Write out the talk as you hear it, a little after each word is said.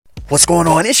What's going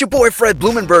on? It's your boy Fred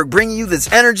Blumenberg bringing you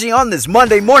this energy on this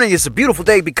Monday morning. It's a beautiful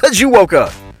day because you woke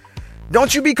up.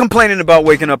 Don't you be complaining about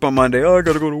waking up on Monday. Oh, I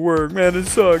gotta go to work. Man, it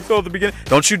sucks. Oh, the beginning.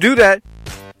 Don't you do that.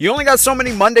 You only got so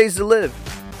many Mondays to live.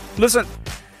 Listen,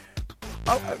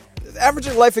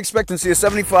 average life expectancy is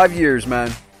 75 years,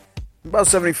 man. About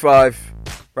 75,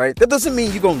 right? That doesn't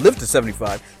mean you're gonna live to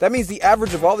 75. That means the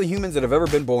average of all the humans that have ever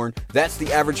been born, that's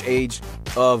the average age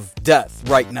of death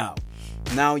right now.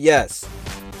 Now, yes,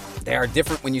 they are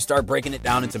different when you start breaking it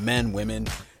down into men, women,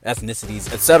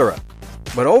 ethnicities, etc.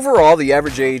 But overall, the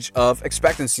average age of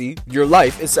expectancy, your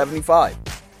life, is 75.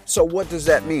 So what does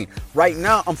that mean? Right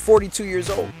now, I'm 42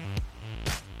 years old.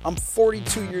 I'm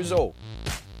 42 years old.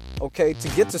 Okay, to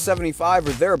get to 75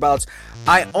 or thereabouts,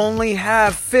 I only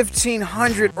have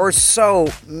 1,500 or so,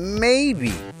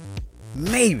 maybe,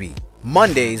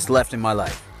 Mondays left in my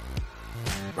life.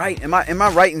 Right? Am I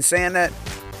right in saying that?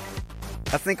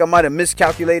 I think I might have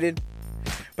miscalculated,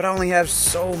 but I only have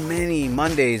so many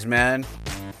Mondays, man.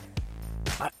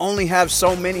 I only have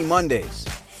so many Mondays.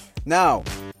 Now,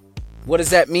 what does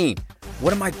that mean?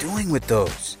 What am I doing with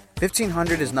those?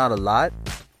 1,500 is not a lot.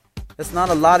 That's not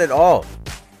a lot at all.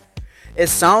 It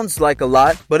sounds like a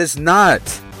lot, but it's not.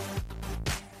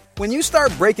 When you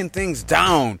start breaking things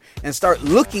down and start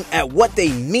looking at what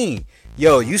they mean,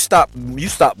 you stop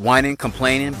whining,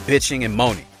 complaining, bitching, and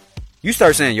moaning. You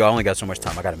start saying, I only got so much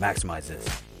time. I got to maximize this.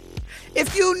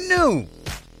 If you knew,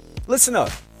 listen up.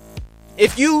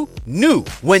 If you knew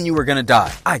when you were going to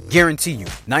die, I guarantee you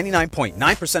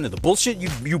 99.9% of the bullshit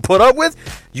you put up with,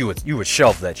 you would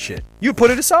shelve that shit. You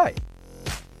put it aside.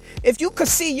 If you could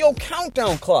see your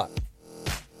countdown clock,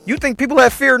 you think people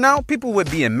have fear now? People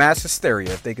would be in mass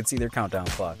hysteria if they could see their countdown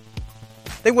clock.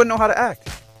 They wouldn't know how to act.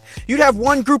 You'd have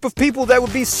one group of people that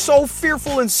would be so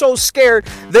fearful and so scared,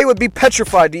 they would be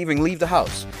petrified to even leave the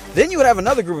house. Then you would have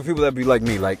another group of people that would be like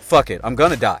me, like, fuck it, I'm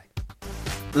gonna die.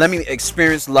 Let me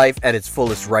experience life at its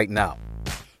fullest right now.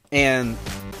 And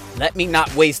let me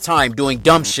not waste time doing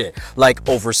dumb shit like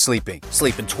oversleeping,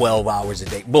 sleeping 12 hours a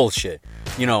day, bullshit.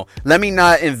 Let me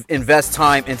not invest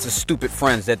time into stupid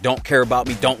friends that don't care about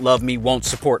me, don't love me, won't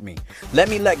support me. Let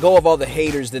me let go of all the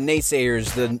haters, the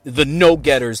naysayers, the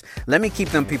no-getters. Let me keep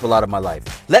them people out of my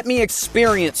life. Let me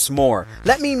experience more.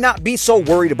 Let me not be so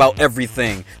worried about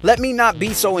everything. Let me not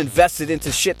be so invested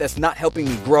into shit that's not helping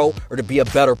me grow or to be a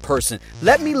better person.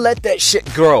 Let me let that shit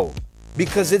grow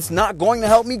because it's not going to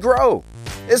help me grow.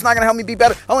 It's not going to help me be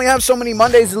better. I only have so many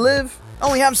Mondays to live. I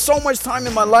only have so much time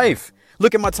in my life.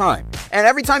 Look at my time. And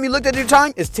every time you looked at your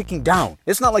time, it's ticking down.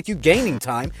 It's not like you gaining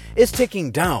time. It's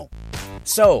ticking down.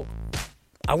 So,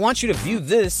 I want you to view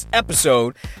this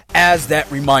episode as that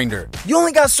reminder. You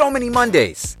only got so many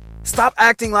Mondays. Stop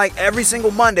acting like every single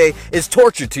Monday is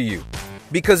torture to you.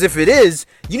 Because if it is,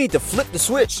 you need to flip the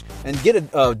switch and get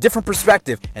a different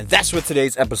perspective. And that's what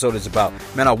today's episode is about.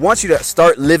 Man, I want you to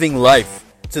start living life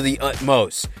to the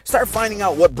utmost. Start finding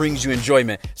out what brings you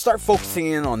enjoyment. Start focusing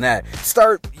in on that.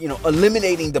 Start,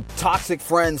 eliminating the toxic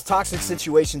friends, toxic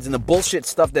situations, and the bullshit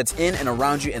stuff that's in and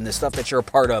around you and the stuff that you're a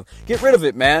part of. Get rid of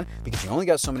it, man, because you only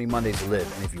got so many Mondays to live.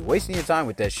 And if you're wasting your time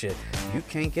with that shit, you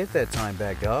can't get that time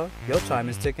back, dog. Your time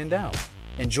is ticking down.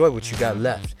 Enjoy what you got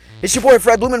left. It's your boy,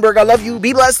 Fred Blumenberg. I love you.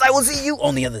 Be blessed. I will see you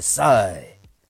on the other side.